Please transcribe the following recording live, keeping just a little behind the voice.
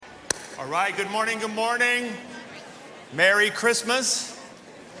All right, good morning, good morning. Merry Christmas.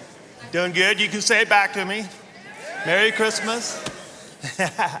 Doing good? You can say it back to me. Merry Christmas.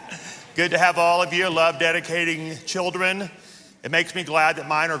 Good to have all of you. I love dedicating children. It makes me glad that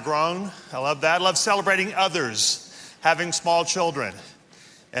mine are grown. I love that. I love celebrating others, having small children.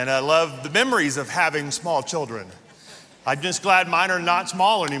 And I love the memories of having small children. I'm just glad mine are not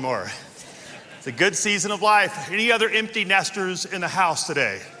small anymore. It's a good season of life. Any other empty nesters in the house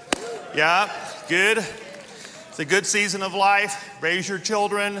today? Yeah, good. It's a good season of life. Raise your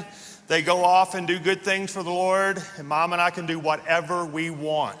children. They go off and do good things for the Lord. And Mom and I can do whatever we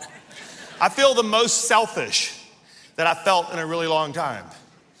want. I feel the most selfish that I felt in a really long time.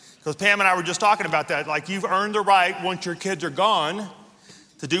 Because Pam and I were just talking about that. Like, you've earned the right, once your kids are gone,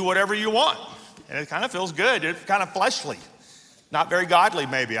 to do whatever you want. And it kind of feels good. It's kind of fleshly. Not very godly,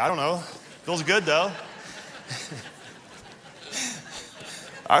 maybe. I don't know. Feels good, though.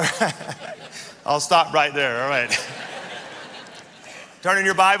 All right. I'll stop right there. All right. Turn in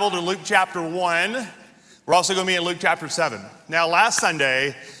your Bible to Luke chapter 1. We're also going to be in Luke chapter 7. Now, last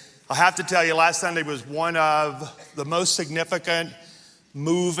Sunday, I have to tell you, last Sunday was one of the most significant,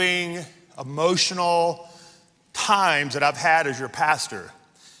 moving, emotional times that I've had as your pastor.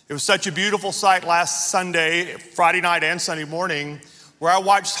 It was such a beautiful sight last Sunday, Friday night and Sunday morning, where I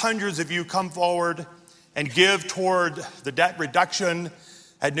watched hundreds of you come forward and give toward the debt reduction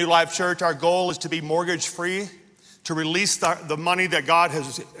at New Life Church. Our goal is to be mortgage free, to release the money that God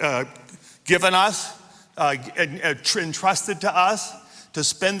has given us, and entrusted to us, to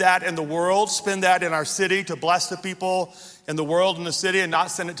spend that in the world, spend that in our city, to bless the people in the world and the city, and not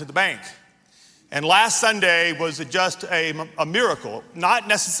send it to the bank. And last Sunday was just a miracle, not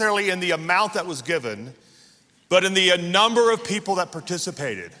necessarily in the amount that was given, but in the number of people that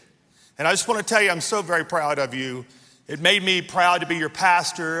participated. And I just want to tell you, I'm so very proud of you. It made me proud to be your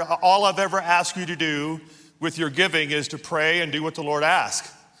pastor. All I've ever asked you to do with your giving is to pray and do what the Lord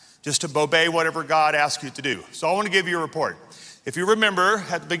asks, just to obey whatever God asks you to do. So I want to give you a report. If you remember,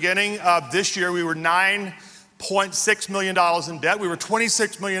 at the beginning of this year, we were $9.6 million in debt. We were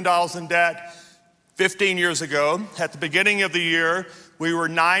 $26 million in debt 15 years ago. At the beginning of the year, we were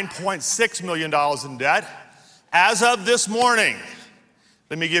 $9.6 million in debt. As of this morning,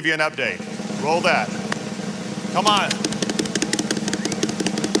 let me give you an update. Roll that. Come on.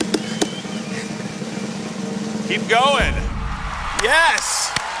 Keep going.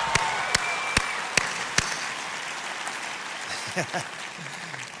 Yes.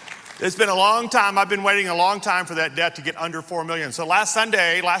 It's been a long time. I've been waiting a long time for that debt to get under $4 million. So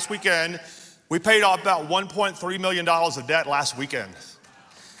last weekend, we paid off about $1.3 million of debt last weekend.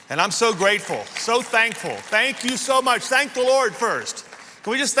 And I'm so grateful, so thankful. Thank you so much. Thank the Lord first.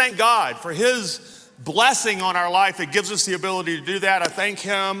 Can we just thank God for His blessing on our life that gives us the ability to do that? I thank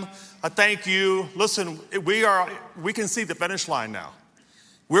Him. I thank you. Listen, we can see the finish line now.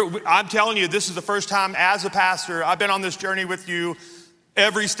 I'm telling you, this is the first time as a pastor, I've been on this journey with you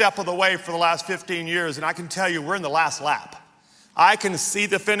every step of the way for the last 15 years, and I can tell you we're in the last lap. I can see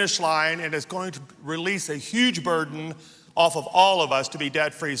the finish line, and it's going to release a huge burden off of all of us to be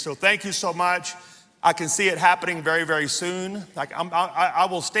debt-free. So thank you so much. I can see it happening very, very soon. I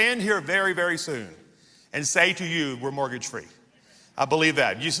will stand here very, very soon and say to you, we're mortgage-free. I believe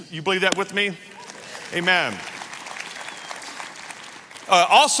that. You believe that with me? Amen.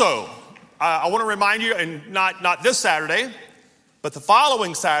 Also, I want to remind you, and not this Saturday, but the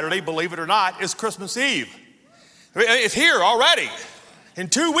following Saturday, believe it or not, is Christmas Eve. It's here already in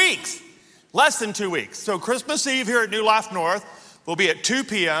 2 weeks, less than 2 weeks. So Christmas Eve here at New Life North will be at 2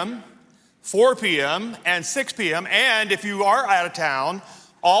 p.m., 4 p.m., and 6 p.m. And if you are out of town,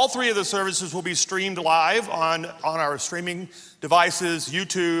 all three of the services will be streamed live on our streaming devices,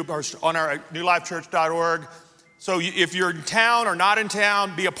 YouTube, or on our newlifechurch.org. So if you're in town or not in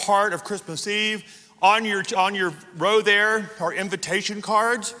town, be a part of Christmas Eve. On your row there are invitation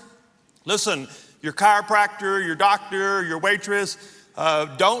cards. Listen, your chiropractor, your doctor, your waitress,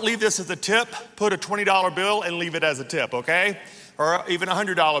 don't leave this as a tip. Put a $20 bill and leave it as a tip, okay? Or even a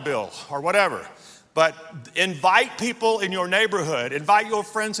 $100 bill or whatever. But invite people in your neighborhood. Invite your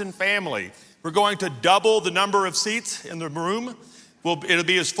friends and family. We're going to double the number of seats in the room. It'll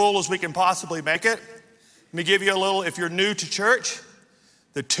be as full as we can possibly make it. Let me give you a little, if you're new to church,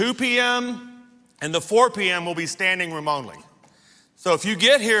 the 2 p.m. and the 4 p.m. will be standing room only. So if you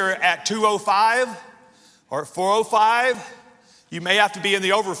get here at 2:05 or 4:05, you may have to be in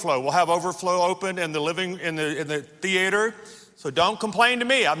the overflow. We'll have overflow open in the theater. So don't complain to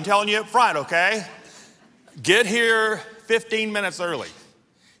me. I'm telling you up front, okay? Get here 15 minutes early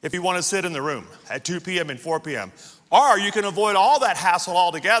if you want to sit in the room at 2 p.m. and 4 p.m. Or you can avoid all that hassle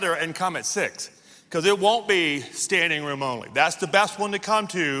altogether and come at 6, because it won't be standing room only. That's the best one to come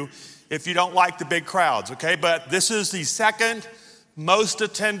to if you don't like the big crowds, okay? But this is the second most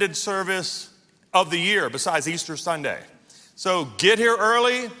attended service of the year besides Easter Sunday. So get here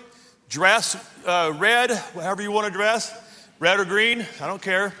early, dress red, however you want to dress, red or green, I don't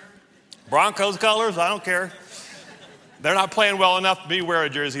care. Broncos colors, I don't care. They're not playing well enough for me to wear a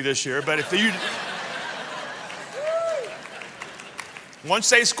jersey this year, but if you... Once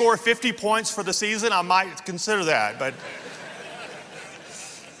they score 50 points for the season, I might consider that, but...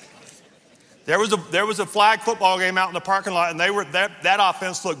 There was a flag football game out in the parking lot, and that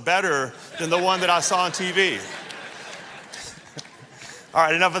offense looked better than the one that I saw on TV. All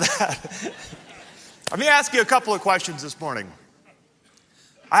right, enough of that. Let me ask you a couple of questions this morning.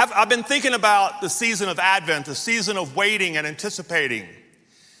 I've been thinking about the season of Advent, the season of waiting and anticipating.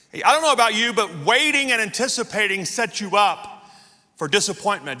 I don't know about you, but waiting and anticipating sets you up for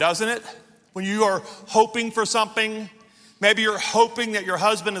disappointment, doesn't it? When you are hoping for something, maybe you're hoping that your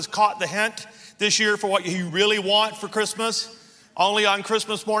husband has caught the hint this year for what you really want for Christmas, only on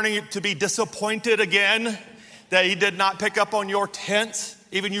Christmas morning to be disappointed again that he did not pick up on your hint.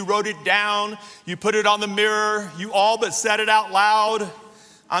 Even you wrote it down, you put it on the mirror, you all but said it out loud.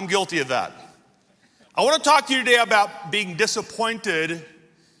 I'm guilty of that. I want to talk to you today about being disappointed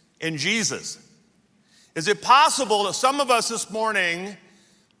in Jesus. Is it possible that some of us this morning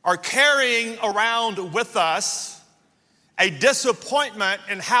are carrying around with us a disappointment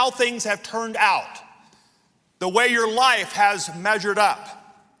in how things have turned out, the way your life has measured up?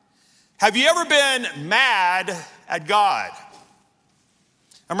 Have you ever been mad at God?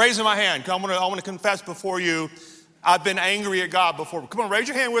 I'm raising my hand. I want to confess before you, I've been angry at God before. Come on, raise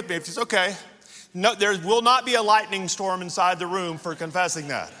your hand with me if it's okay. No, there will not be a lightning storm inside the room for confessing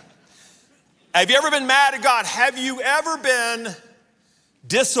that. Have you ever been mad at God? Have you ever been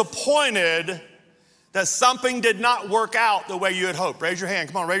disappointed that something did not work out the way you had hoped? Raise your hand.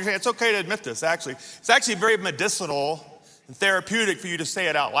 Come on, raise your hand. It's okay to admit this, actually. It's actually very medicinal and therapeutic for you to say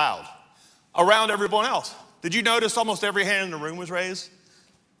it out loud around everyone else. Did you notice almost every hand in the room was raised?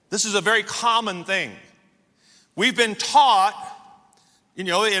 This is a very common thing. We've been taught,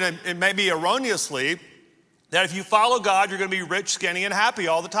 and maybe erroneously, that if you follow God, you're going to be rich, skinny, and happy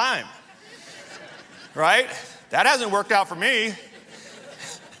all the time. Right? That hasn't worked out for me.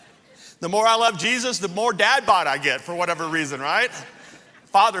 The more I love Jesus, the more dad bod I get for whatever reason, right?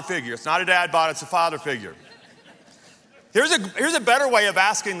 Father figure. It's not a dad bod, it's a father figure. Here's a better way of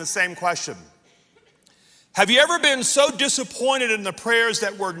asking the same question. Have you ever been so disappointed in the prayers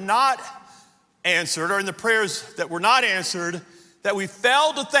that were not answered, or in the prayers that were not answered, that we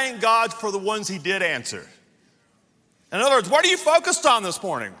failed to thank God for the ones he did answer? In other words, what are you focused on this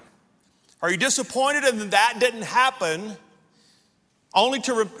morning? Are you disappointed in that didn't happen, only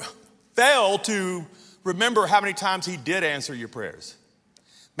to fail to remember how many times he did answer your prayers?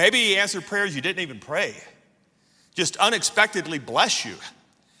 Maybe he answered prayers you didn't even pray, just unexpectedly bless you.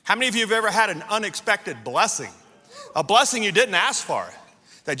 How many of you have ever had an unexpected blessing? A blessing you didn't ask for,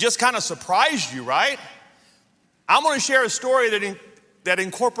 that just kind of surprised you, right? I'm going to share a story that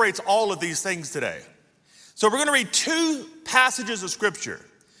incorporates all of these things today. So we're going to read two passages of scripture.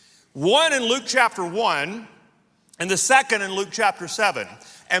 One in Luke chapter 1, and the second in Luke chapter 7.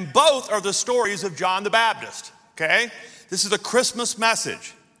 And both are the stories of John the Baptist, okay? This is a Christmas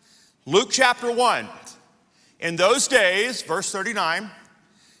message. Luke chapter 1. In those days, verse 39,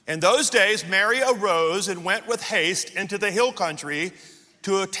 in those days Mary arose and went with haste into the hill country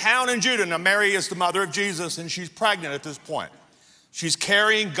to a town in Judah. Now Mary is the mother of Jesus, and she's pregnant at this point. She's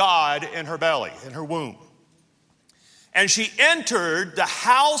carrying God in her belly, in her womb. And she entered the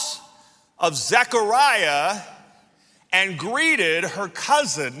house of Zechariah and greeted her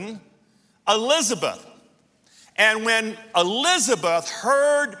cousin Elizabeth. And when Elizabeth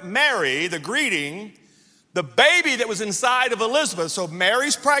heard Mary, the greeting, the baby that was inside of Elizabeth, so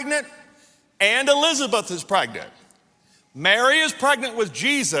Mary's pregnant and Elizabeth is pregnant. Mary is pregnant with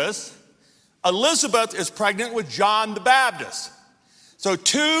Jesus. Elizabeth is pregnant with John the Baptist. So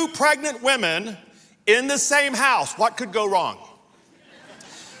two pregnant women in the same house. What could go wrong?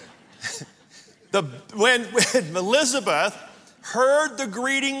 When Elizabeth heard the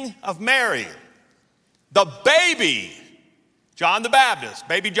greeting of Mary, the baby, John the Baptist,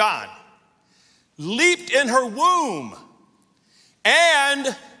 baby John, leaped in her womb,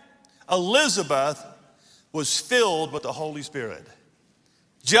 and Elizabeth was filled with the Holy Spirit.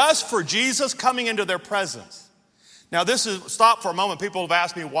 Just for Jesus coming into their presence. Now stop for a moment. People have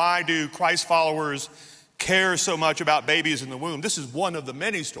asked me, why do Christ followers care so much about babies in the womb? This is one of the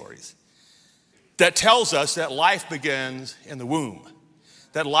many stories. that tells us that life begins in the womb,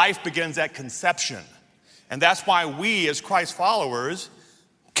 that life begins at conception. And that's why we as Christ followers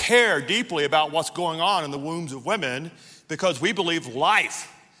care deeply about what's going on in the wombs of women, because we believe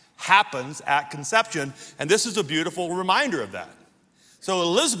life happens at conception. And this is a beautiful reminder of that. So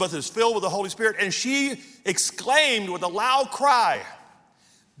Elizabeth is filled with the Holy Spirit, and she exclaimed with a loud cry,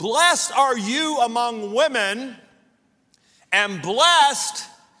 "Blessed are you among women, and blessed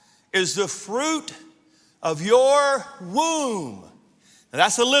is the fruit of your womb." Now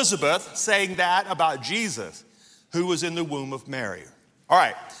that's Elizabeth saying that about Jesus, who was in the womb of Mary. All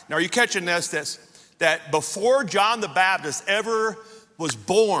right, now are you catching this? That before John the Baptist ever was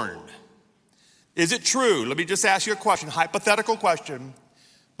born, is it true? Let me just ask you a question, hypothetical question.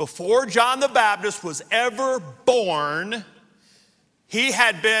 Before John the Baptist was ever born, he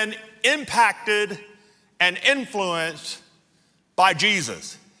had been impacted and influenced by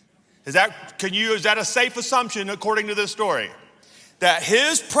Jesus. Is that a safe assumption according to this story? That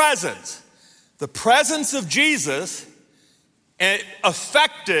his presence, the presence of Jesus, it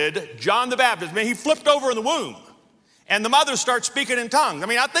affected John the Baptist. I mean, he flipped over in the womb and the mother starts speaking in tongues. I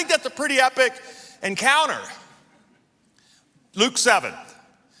mean, I think that's a pretty epic encounter. Luke 7.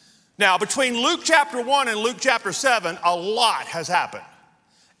 Now, between Luke chapter 1 and Luke chapter 7, a lot has happened.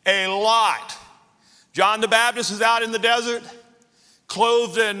 A lot. John the Baptist is out in the desert,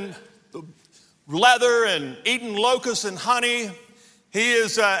 clothed in leather and eating locusts and honey. He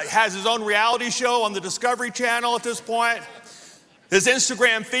has his own reality show on the Discovery Channel at this point. His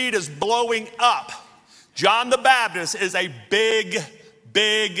Instagram feed is blowing up. John the Baptist is a big,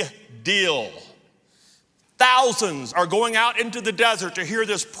 big deal. Thousands are going out into the desert to hear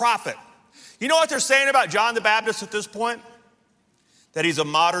this prophet. You know what they're saying about John the Baptist at this point? That he's a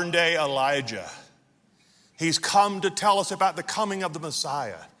modern day Elijah. He's come to tell us about the coming of the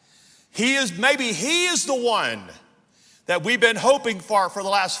Messiah. Maybe he is the one that we've been hoping for the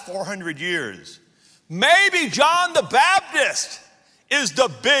last 400 years. Maybe John the Baptist is the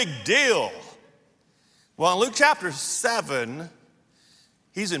big deal. Well, in Luke chapter 7,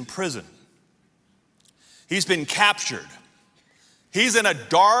 he's in prison. He's been captured. He's in a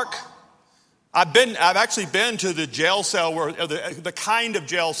dark, I've actually been to the jail cell, where the kind of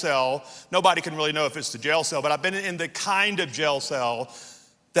jail cell, nobody can really know if it's the jail cell, but I've been in the kind of jail cell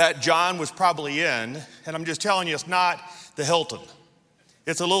that John was probably in, and I'm just telling you, it's not the Hilton.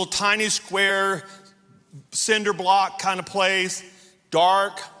 It's a little tiny square, cinder block kind of place,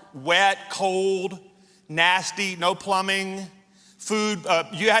 dark, wet, cold, nasty, no plumbing. Food,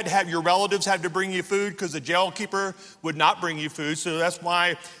 you had to have, your relatives had to bring you food because the jail keeper would not bring you food. So that's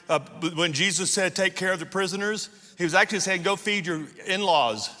why when Jesus said, take care of the prisoners, he was actually saying, go feed your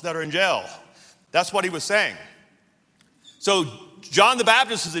in-laws that are in jail. That's what he was saying. So John the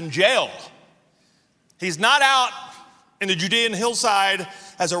Baptist is in jail. He's not out in the Judean hillside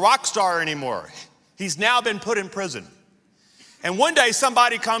as a rock star anymore. He's now been put in prison. And one day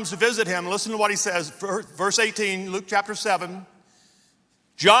somebody comes to visit him. Listen to what he says, verse 18, Luke chapter 7.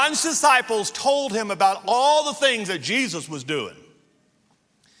 John's disciples told him about all the things that Jesus was doing.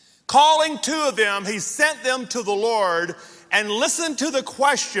 Calling two of them, he sent them to the Lord, and listened to the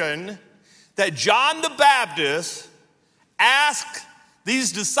question that John the Baptist asked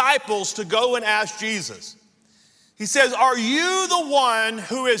these disciples to go and ask Jesus. He says, are you the one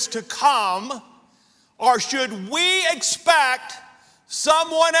who is to come, or should we expect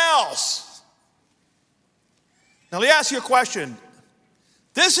someone else? Now let me ask you a question.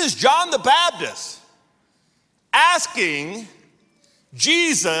 This is John the Baptist asking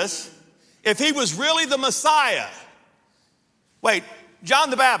Jesus if he was really the Messiah. Wait, John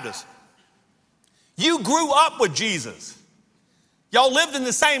the Baptist, you grew up with Jesus. Y'all lived in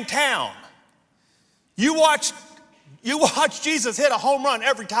the same town. You watched Jesus hit a home run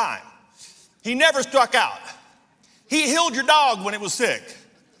every time. He never struck out. He healed your dog when it was sick.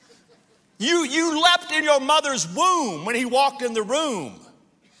 You leapt in your mother's womb when he walked in the room.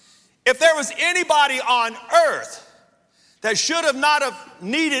 If there was anybody on earth that should have not have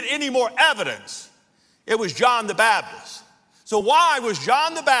needed any more evidence, it was John the Baptist. So why was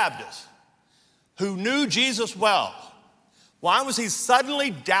John the Baptist, who knew Jesus well, why was he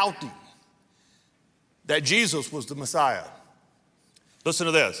suddenly doubting that Jesus was the Messiah? Listen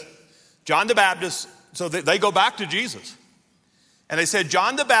to this. John the Baptist, so they go back to Jesus. And they said,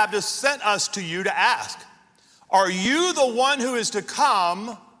 John the Baptist sent us to you to ask, are you the one who is to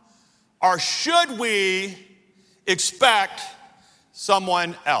come, or should we expect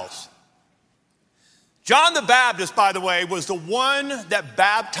someone else? John the Baptist, by the way, was the one that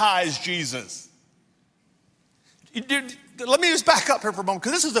baptized Jesus. Let me just back up here for a moment,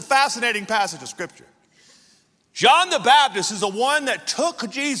 because this is a fascinating passage of Scripture. John the Baptist is the one that took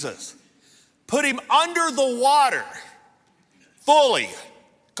Jesus, put him under the water, fully,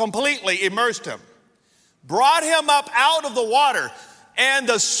 completely immersed him, brought him up out of the water, and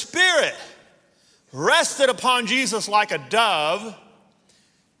the Spirit rested upon Jesus like a dove.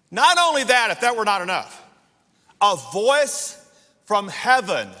 Not only that, if that were not enough, a voice from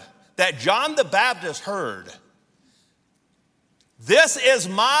heaven that John the Baptist heard. This is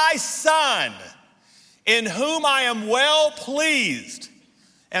my Son, in whom I am well pleased.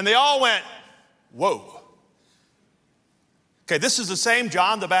 And they all went, whoa. Okay, this is the same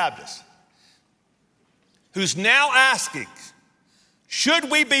John the Baptist who's now asking, should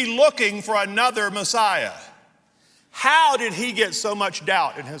we be looking for another Messiah? How did he get so much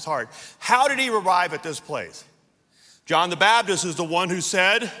doubt in his heart? How did he arrive at this place? John the Baptist is the one who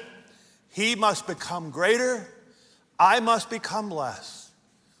said, he must become greater, I must become less.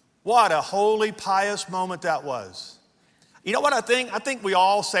 What a holy, pious moment that was. You know what I think? I think we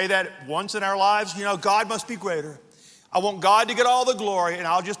all say that once in our lives. You know, God must be greater. I want God to get all the glory, and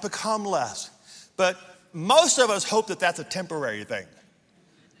I'll just become less. But most of us hope that that's a temporary thing.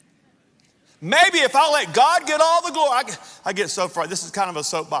 Maybe if I let God get all the glory, I get so far. This is kind of a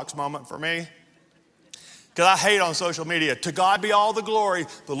soapbox moment for me, because I hate on social media. To God be all the glory,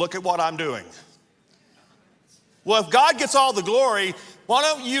 but look at what I'm doing. Well, if God gets all the glory, why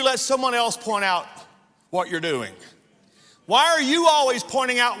don't you let someone else point out what you're doing? Why are you always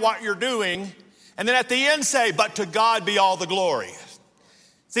pointing out what you're doing, and then at the end say, but to God be all the glory?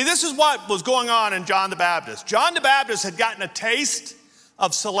 See, this is what was going on in John the Baptist. John the Baptist had gotten a taste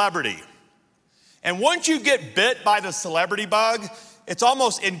of celebrity. And once you get bit by the celebrity bug, it's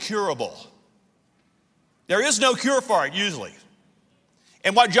almost incurable. There is no cure for it usually.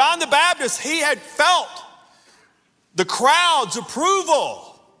 And what John the Baptist, he had felt the crowd's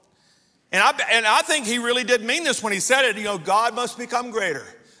approval. And I think he really did mean this when he said it. You know, God must become greater,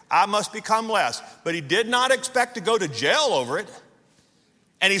 I must become less. But he did not expect to go to jail over it.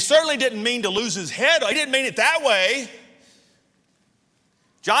 And he certainly didn't mean to lose his head. He didn't mean it that way.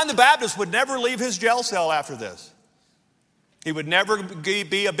 John the Baptist would never leave his jail cell after this. He would never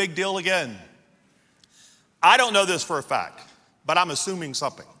be a big deal again. I don't know this for a fact, but I'm assuming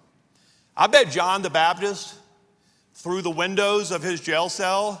something. I bet John the Baptist, through the windows of his jail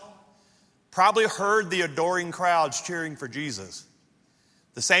cell, probably heard the adoring crowds cheering for Jesus.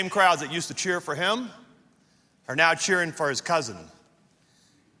 The same crowds that used to cheer for him are now cheering for his cousin.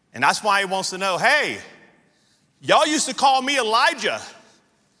 And that's why he wants to know, hey, y'all used to call me Elijah.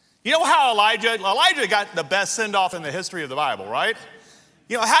 You know how Elijah got the best send-off in the history of the Bible, right?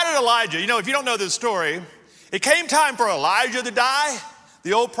 You know, how did Elijah, you know, if you don't know this story, it came time for Elijah to die,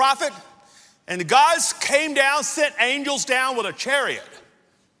 the old prophet, and God came down, sent angels down with a chariot.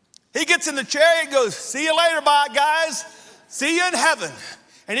 He gets in the chariot and goes, see you later, bye, guys. See you in heaven.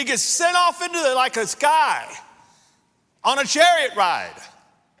 And he gets sent off into like a sky on a chariot ride.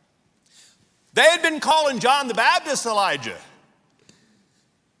 They had been calling John the Baptist Elijah.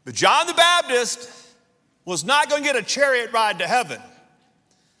 But John the Baptist was not going to get a chariot ride to heaven.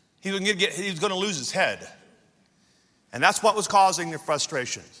 He was going to lose his head. And that's what was causing the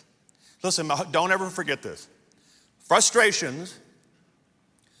frustrations. Listen, don't ever forget this. Frustrations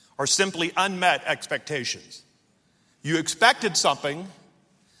are simply unmet expectations. You expected something,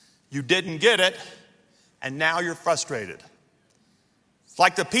 you didn't get it, and now you're frustrated. It's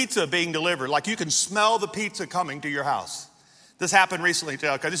like the pizza being delivered, like you can smell the pizza coming to your house. This happened recently,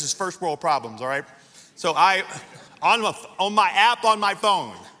 okay? This is first world problems, all right? So on my app on my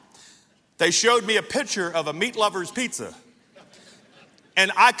phone, they showed me a picture of a Meat Lover's pizza.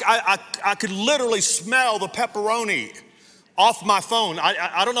 And I could literally smell the pepperoni off my phone.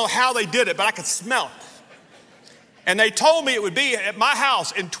 I don't know how they did it, but I could smell it. And they told me it would be at my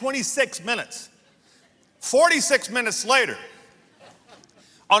house in 26 minutes. 46 minutes later,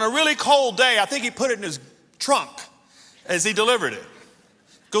 on a really cold day, I think he put it in his trunk as he delivered it.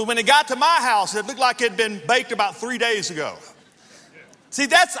 Because when it got to my house, it looked like it had been baked about 3 days ago. See,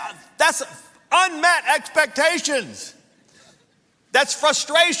 that's unmet expectations. That's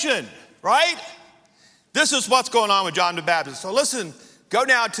frustration, right? This is what's going on with John the Baptist. So listen, go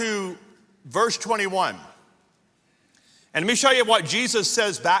now to verse 21. And let me show you what Jesus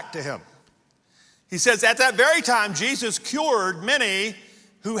says back to him. He says, at that very time, Jesus cured many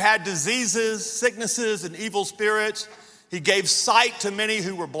who had diseases, sicknesses, and evil spirits. He gave sight to many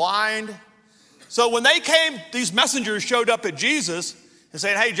who were blind. So when they came, these messengers showed up at Jesus and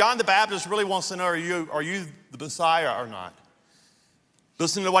said, hey, John the Baptist really wants to know, are you the Messiah or not?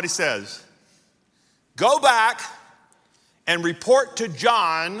 Listen to what he says. Go back, and report to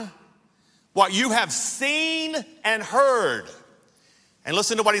John what you have seen and heard. And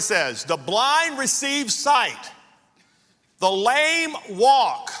listen to what he says. The blind receive sight. The lame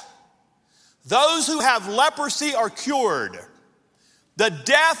walk. Those who have leprosy are cured. The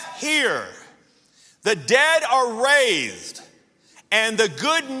deaf hear. The dead are raised. And the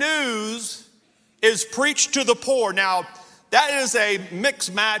good news is preached to the poor. Now, that is a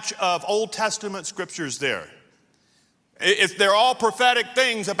mixed match of Old Testament scriptures there. They're all prophetic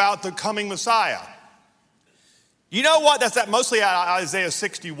things about the coming Messiah. You know what? That's mostly Isaiah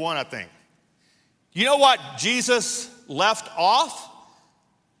 61, I think. You know what Jesus left off?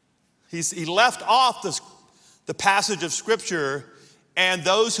 He left off the passage of Scripture, and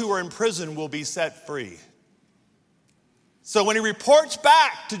those who are in prison will be set free. So when he reports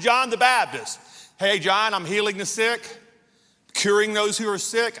back to John the Baptist, hey, John, I'm healing the sick, curing those who are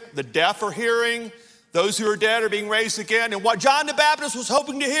sick, the deaf are hearing, those who are dead are being raised again. And what John the Baptist was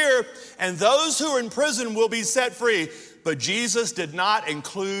hoping to hear, and those who are in prison will be set free. But Jesus did not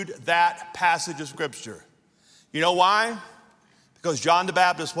include that passage of Scripture. You know why? Because John the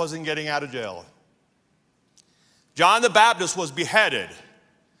Baptist wasn't getting out of jail. John the Baptist was beheaded.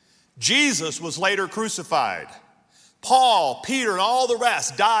 Jesus was later crucified. Paul, Peter, and all the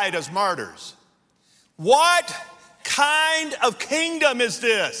rest died as martyrs. What kind of kingdom is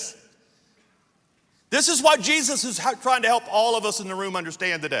this? This is what Jesus is trying to help all of us in the room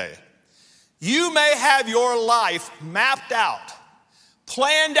understand today. You may have your life mapped out,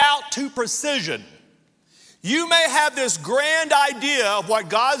 planned out to precision. You may have this grand idea of what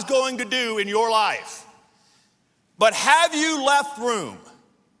God's going to do in your life. But have you left room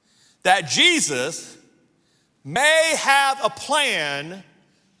that Jesus may have a plan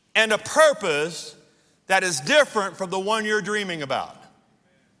and a purpose that is different from the one you're dreaming about?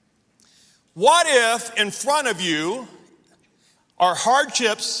 What if in front of you are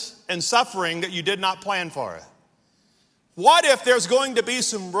hardships and suffering that you did not plan for? What if there's going to be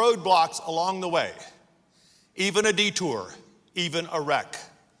some roadblocks along the way? Even a detour, even a wreck.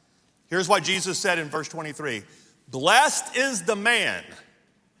 Here's what Jesus said in verse 23. Blessed is the man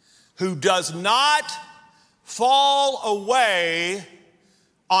who does not fall away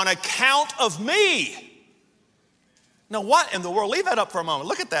on account of me. Now, what in the world? Leave that up for a moment.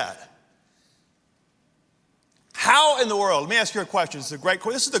 Look at that. How in the world? Let me ask you a question. This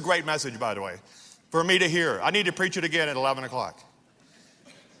is a great message, by the way, for me to hear. I need to preach it again at 11 o'clock.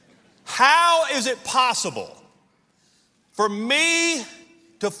 How is it possible for me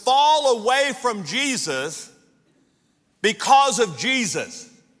to fall away from Jesus because of Jesus?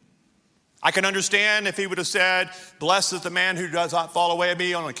 I can understand if he would have said, blessed is the man who does not fall away at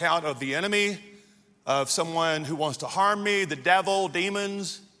me on account of the enemy, of someone who wants to harm me, the devil,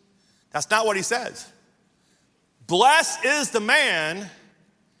 demons. That's not what he says. Blessed is the man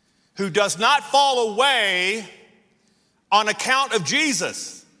who does not fall away on account of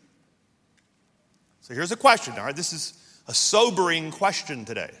Jesus. So here's a question, all right? This is a sobering question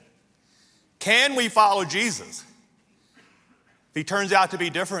today. Can we follow Jesus if he turns out to be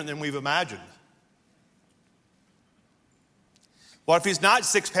different than we've imagined? What if he's not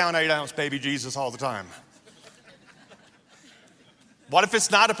 6-pound, 8-ounce baby Jesus all the time? What if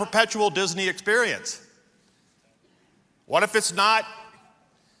it's not a perpetual Disney experience? What if it's not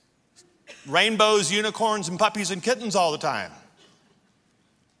rainbows, unicorns, and puppies and kittens all the time?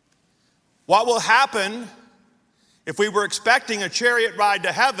 What will happen if we were expecting a chariot ride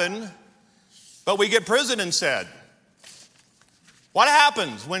to heaven, but we get prison instead? What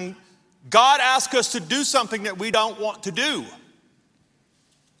happens when God asks us to do something that we don't want to do?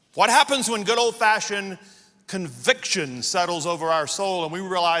 What happens when good old-fashioned conviction settles over our soul and we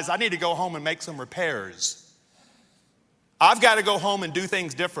realize, I need to go home and make some repairs? I've got to go home and do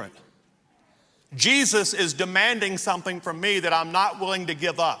things different. Jesus is demanding something from me that I'm not willing to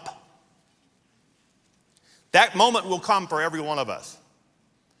give up. That moment will come for every one of us.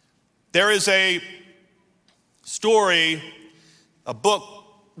 There is a story, a book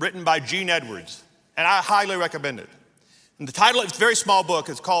written by Gene Edwards, and I highly recommend it. And the title, it's a very small book,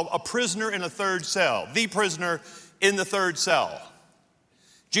 it's called A Prisoner in a Third Cell, The Prisoner in the Third Cell.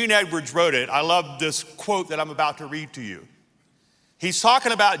 Gene Edwards wrote it. I love this quote that I'm about to read to you. He's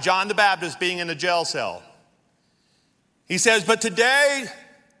talking about John the Baptist being in a jail cell. He says, but today,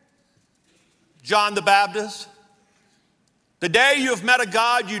 John the Baptist, the day you have met a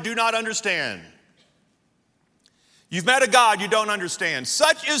God you do not understand. You've met a God you don't understand.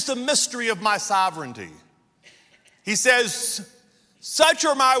 Such is the mystery of my sovereignty. He says, such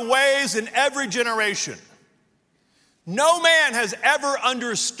are my ways in every generation. No man has ever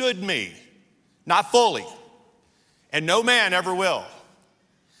understood me, not fully. and no man ever will.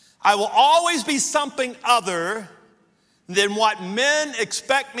 I will always be something other than what men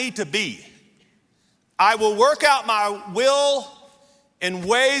expect me to be. I will work out my will in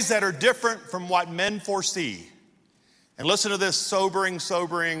ways that are different from what men foresee. And listen to this sobering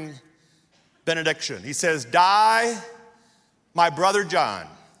benediction. He says, die, my brother John,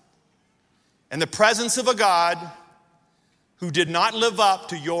 in the presence of a God who did not live up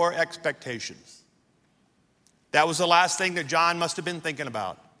to your expectations. That was the last thing that John must have been thinking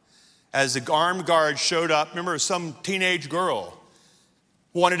about. As the armed guard showed up, remember some teenage girl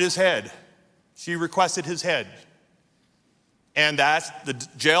wanted his head. She requested his head. And the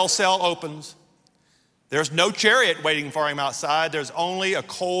jail cell opens. There's no chariot waiting for him outside. There's only a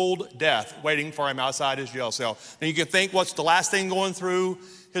cold death waiting for him outside his jail cell. And you can think, what's the last thing going through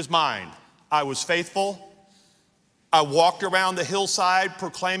his mind? I was faithful. I walked around the hillside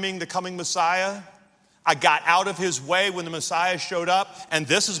proclaiming the coming Messiah. I got out of his way when the Messiah showed up, and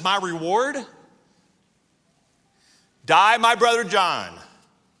this is my reward? Die, my brother John,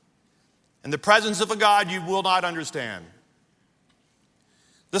 in the presence of a God you will not understand.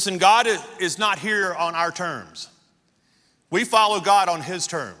 Listen, God is not here on our terms. We follow God on his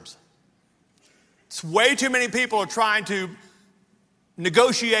terms. It's way too many people are trying to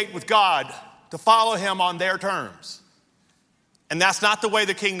negotiate with God to follow him on their terms. And that's not the way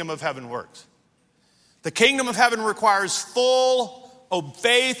the kingdom of heaven works. The kingdom of heaven requires full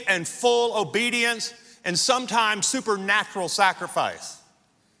faith and full obedience and sometimes supernatural sacrifice.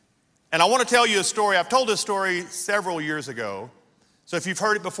 And I want to tell you a story. I've told this story several years ago. So if you've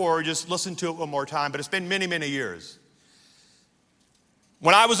heard it before, just listen to it one more time. But it's been many, many years.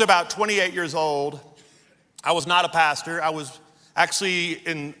 When I was about 28 years old, I was not a pastor. I was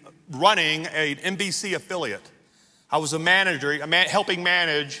actually running an NBC affiliate. I was a manager, helping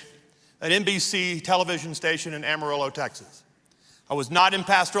manage an NBC television station in Amarillo, Texas. I was not in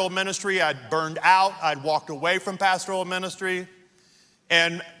pastoral ministry. I'd burned out. I'd walked away from pastoral ministry.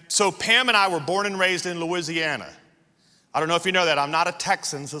 And so Pam and I were born and raised in Louisiana. I don't know if you know that. I'm not a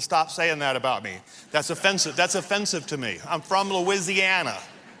Texan, so stop saying that about me. That's offensive. That's offensive to me. I'm from Louisiana.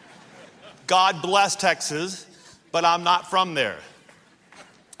 God bless Texas, but I'm not from there.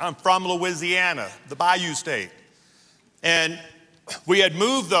 I'm from Louisiana, the Bayou State. And we had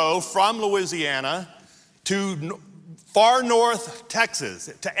moved, though, from Louisiana to far north Texas,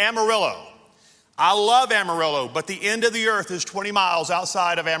 to Amarillo. I love Amarillo, but the end of the earth is 20 miles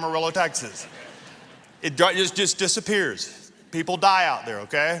outside of Amarillo, Texas. It just disappears. People die out there,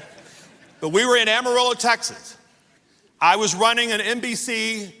 okay? But we were in Amarillo, Texas. I was running an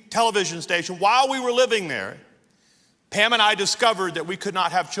NBC television station. While we were living there, Pam and I discovered that we could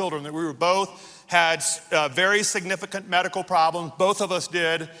not have children, that we were both had very significant medical problems. Both of us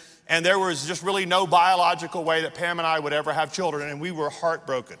did. And there was just really no biological way that Pam and I would ever have children. And we were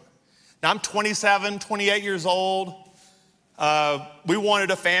heartbroken. Now I'm 27, 28 years old. We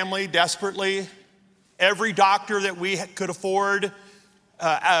wanted a family desperately. Every doctor that we could afford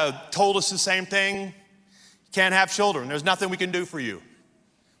told us the same thing. You can't have children. There's nothing we can do for you.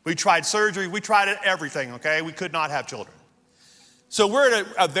 We tried surgery. We tried everything, okay? We could not have children. So we're at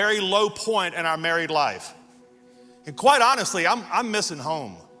a very low point in our married life. And quite honestly, I'm missing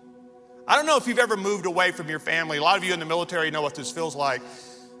home. I don't know if you've ever moved away from your family. A lot of you in the military know what this feels like.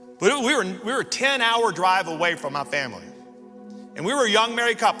 But we were a 10-hour drive away from my family. And we were a young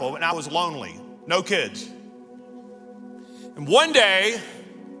married couple, and I was lonely, no kids. And one day,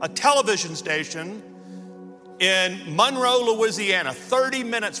 a television station in Monroe, Louisiana, 30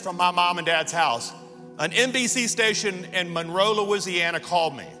 minutes from my mom and dad's house, an NBC station in Monroe, Louisiana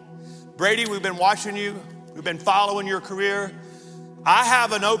called me. Brady, we've been watching you. We've been following your career. I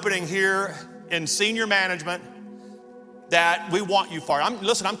have an opening here in senior management that we want you for.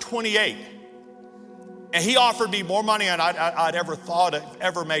 Listen, I'm 28. And he offered me more money than I'd ever thought of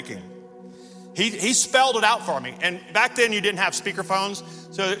ever making. He spelled it out for me. And back then you didn't have speakerphones.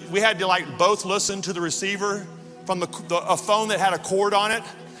 So we had to both listen to the receiver from a phone that had a cord on it.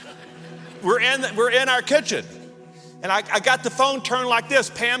 We're in our kitchen. And I got the phone turned like this.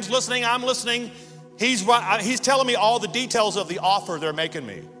 Pam's listening, I'm listening. He's telling me all the details of the offer they're making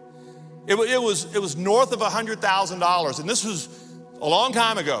me. It was north of $100,000. And this was a long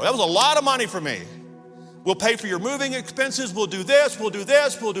time ago. That was a lot of money for me. We'll pay for your moving expenses. We'll do this, we'll do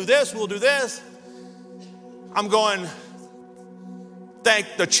this, we'll do this, we'll do this. I'm going,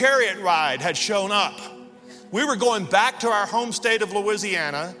 the chariot ride had shown up. We were going back to our home state of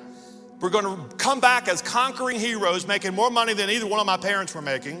Louisiana. We're going to come back as conquering heroes, making more money than either one of my parents were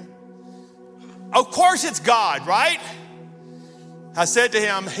making. Of course it's God, right? I said to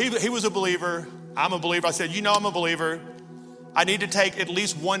him, he was a believer. I'm a believer. I said, I'm a believer. I need to take at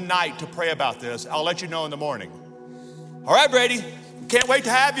least one night to pray about this. I'll let you know in the morning. All right, Brady, can't wait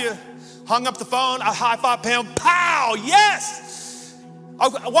to have you. Hung up the phone. I high-fived Pam. Pow, yes.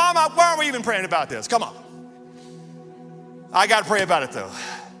 Why are we even praying about this? Come on. I got to pray about it, though.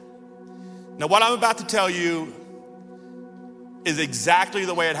 Now, what I'm about to tell you is exactly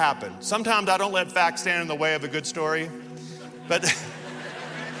the way it happened. Sometimes I don't let facts stand in the way of a good story, but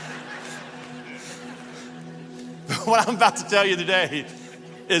what I'm about to tell you today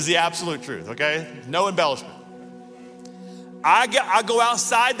is the absolute truth, okay? No embellishment. I go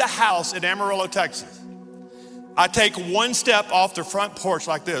outside the house in Amarillo, Texas. I take one step off the front porch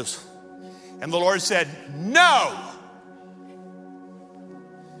like this, and the Lord said, no.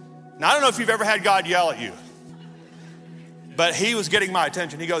 Now, I don't know if you've ever had God yell at you, but he was getting my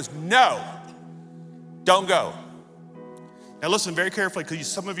attention. He goes, no, don't go. Now listen very carefully, because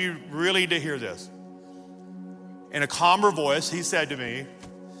some of you really need to hear this. In a calmer voice, he said to me,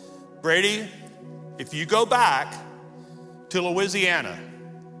 Brady, if you go back to Louisiana,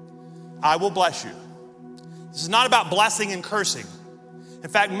 I will bless you. This is not about blessing and cursing. In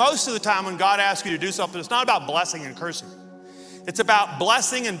fact, most of the time when God asks you to do something, it's not about blessing and cursing. It's about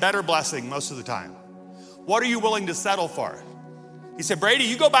blessing and better blessing most of the time. What are you willing to settle for? He said, Brady,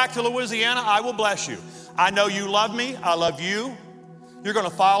 you go back to Louisiana, I will bless you. I know you love me. I love you. You're going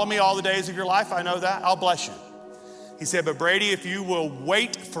to follow me all the days of your life. I know that. I'll bless you. He said, but Brady, if you will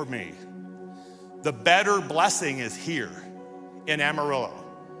wait for me, the better blessing is here in Amarillo.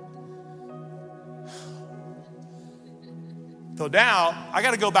 So now I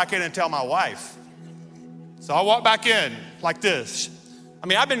got to go back in and tell my wife. So I walk back in like this.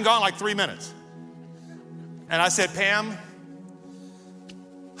 I've been gone like 3 minutes. And I said, Pam,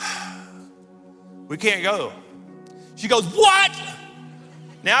 we can't go. She goes, what?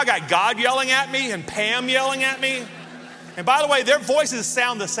 Now I got God yelling at me and Pam yelling at me. And by the way, their voices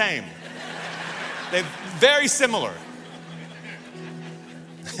sound the same. They're very similar.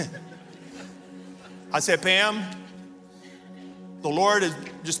 I said, Pam, the Lord has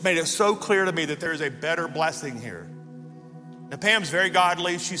just made it so clear to me that there's a better blessing here. Now, Pam's very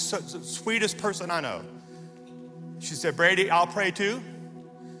godly. She's the sweetest person I know. She said, Brady, I'll pray too.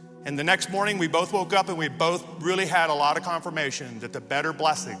 And the next morning, we both woke up and we both really had a lot of confirmation that the better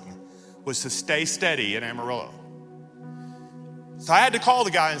blessing was to stay steady in Amarillo. So I had to call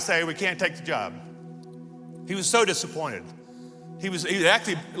the guy and say, we can't take the job. He was so disappointed. He was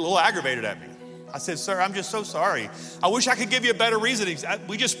actually a little aggravated at me. I said, sir, I'm just so sorry. I wish I could give you a better reason.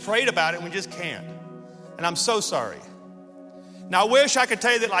 We just prayed about it and we just can't. And I'm so sorry. Now, I wish I could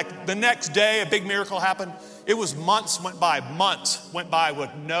tell you that like the next day a big miracle happened. It was months went by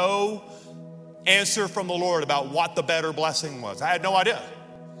with no answer from the Lord about what the better blessing was. I had no idea.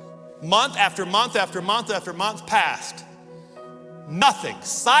 Month after month after month after month passed. Nothing.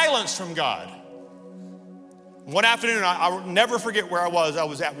 Silence from God. One afternoon, I'll never forget where I was. I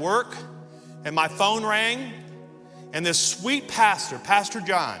was at work, and my phone rang, and this sweet pastor, Pastor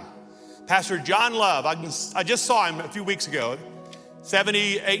John Love, I just saw him a few weeks ago,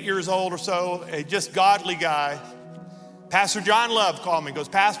 78 years old or so, a just godly guy. Pastor John Love called me, goes,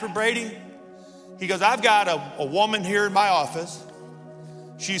 Pastor Brady, he goes, I've got a woman here in my office.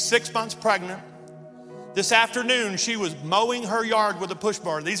 She's 6 months pregnant. This afternoon, she was mowing her yard with a push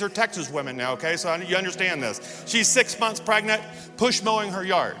mower. These are Texas women now, okay? So you understand this. She's 6 months pregnant, push mowing her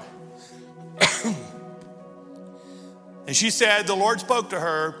yard. And she said the Lord spoke to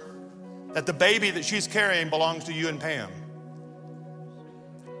her that the baby that she's carrying belongs to you and Pam.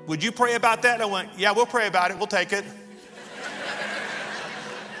 Would you pray about that? And I went, yeah, we'll pray about it. We'll take it.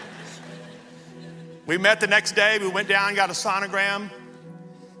 We met the next day. We went down and got a sonogram.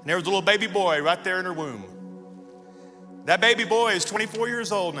 And there was a little baby boy right there in her womb. That baby boy is 24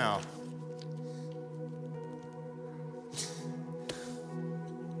 years old now.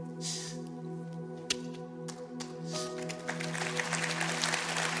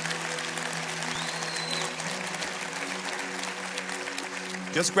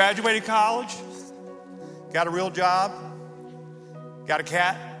 Just graduated college, got a real job, got a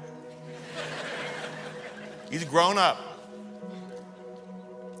cat. He's grown up.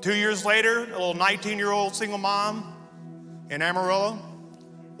 2 years later, a little 19-year-old single mom in Amarillo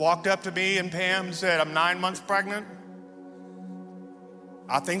walked up to me and Pam and said, I'm 9 months pregnant.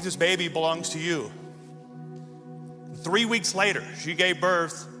 I think this baby belongs to you. 3 weeks later, she gave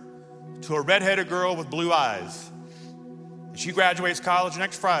birth to a redheaded girl with blue eyes. She graduates college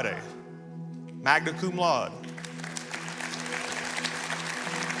next Friday, magna cum laude.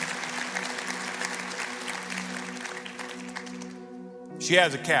 She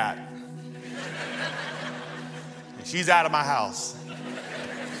has a cat. She's out of my house.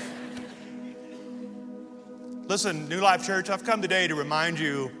 Listen, New Life Church, I've come today to remind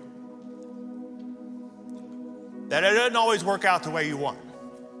you that it doesn't always work out the way you want.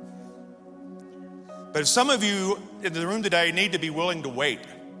 But some of you in the room today need to be willing to wait.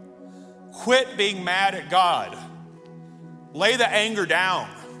 Quit being mad at God. Lay the anger down,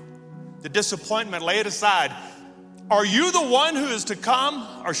 the disappointment, lay it aside. Are you the one who is to come,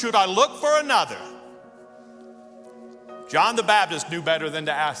 or should I look for another? John the Baptist knew better than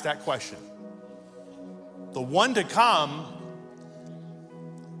to ask that question. The one to come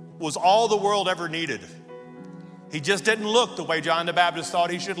was all the world ever needed. He just didn't look the way John the Baptist thought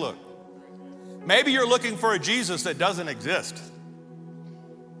he should look. Maybe you're looking for a Jesus that doesn't exist.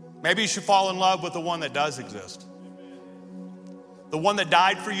 Maybe you should fall in love with the one that does exist. The one that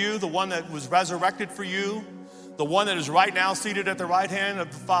died for you, the one that was resurrected for you, the one that is right now seated at the right hand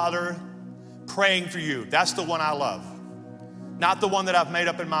of the Father, praying for you. That's the one I love. Not the one that I've made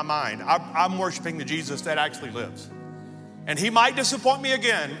up in my mind. I'm worshiping the Jesus that actually lives. And he might disappoint me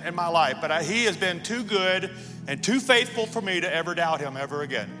again in my life, but he has been too good and too faithful for me to ever doubt him ever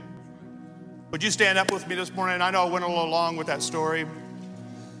again. Would you stand up with me this morning? I know I went a little long with that story.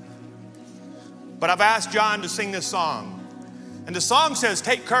 But I've asked John to sing this song. And the song says,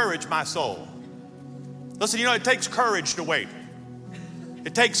 "Take courage, my soul." Listen, you know, it takes courage to wait.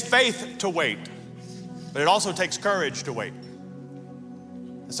 It takes faith to wait. But it also takes courage to wait.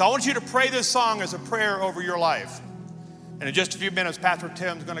 And so I want you to pray this song as a prayer over your life. And in just a few minutes, Pastor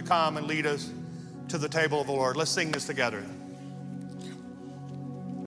Tim's going to come and lead us to the table of the Lord. Let's sing this together.